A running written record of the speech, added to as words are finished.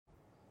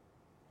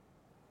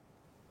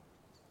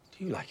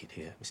Do you like it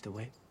here, Mr.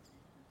 Wain?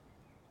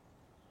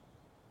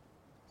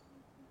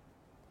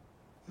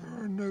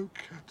 There are no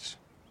cats.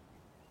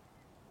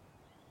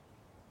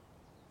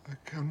 I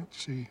cannot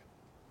see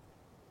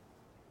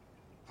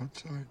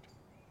outside.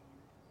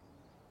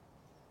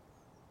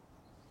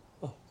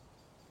 Oh.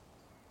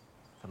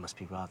 That must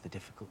be rather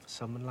difficult for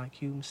someone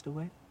like you, Mr.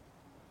 Wain,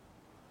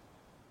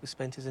 who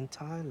spent his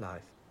entire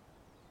life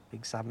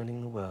examining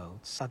the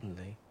world,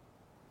 suddenly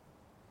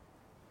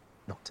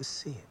not to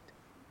see it.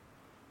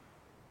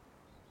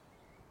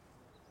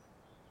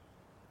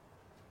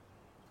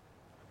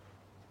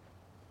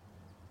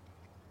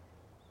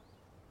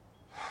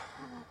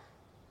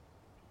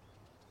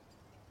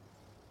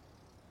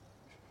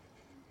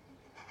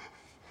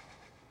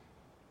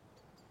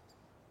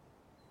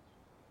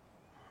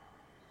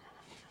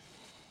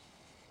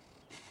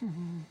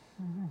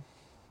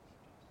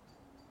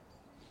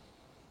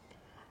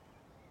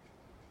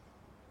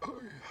 I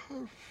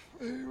have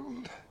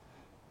failed.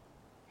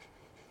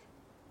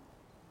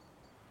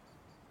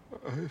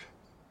 I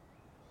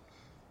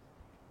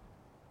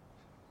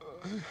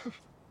have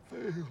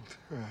failed,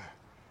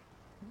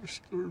 Mr.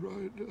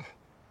 Ryder.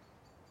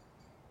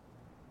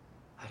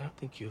 I don't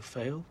think you've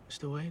failed,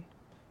 Mr. Wain,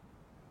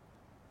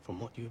 from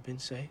what you've been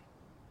saying.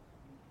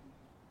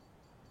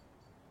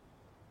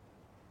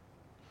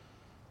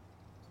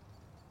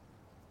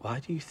 Why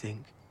do you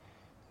think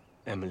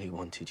Emily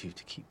wanted you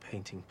to keep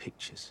painting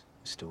pictures,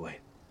 Mr. Wain?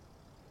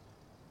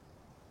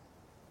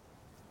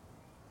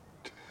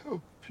 To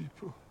help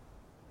people.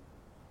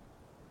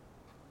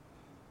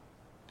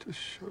 To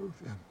show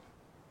them.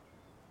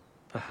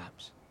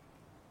 Perhaps.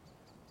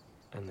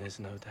 And there's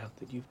no doubt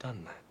that you've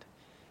done that.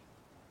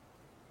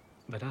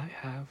 But I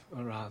have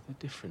a rather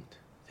different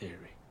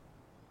theory.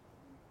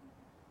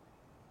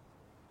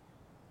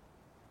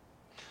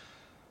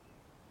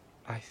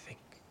 I think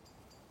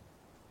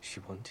she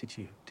wanted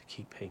you to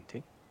keep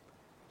painting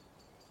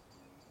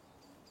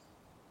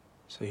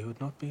so you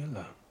would not be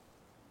alone.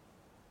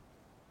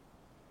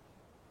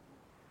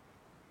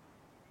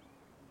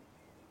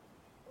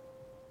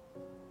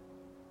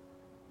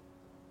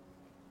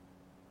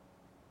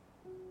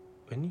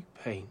 When you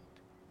paint,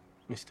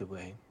 Mr.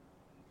 Wain,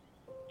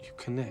 you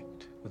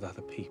connect with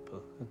other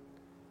people and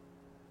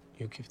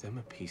you give them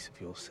a piece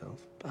of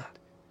yourself, but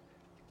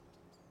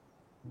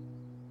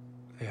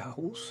they are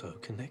also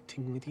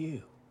connecting with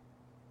you.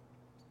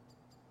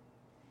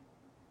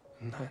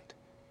 And that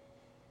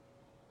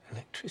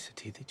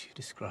electricity that you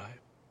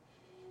describe,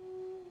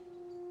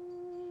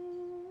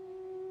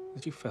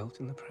 that you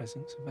felt in the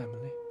presence of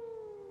Emily,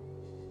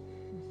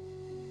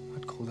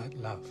 I'd call that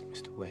love,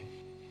 Mr. Wain.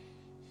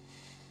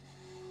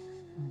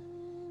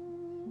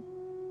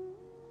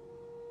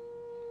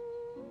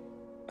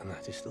 And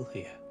that is still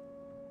here.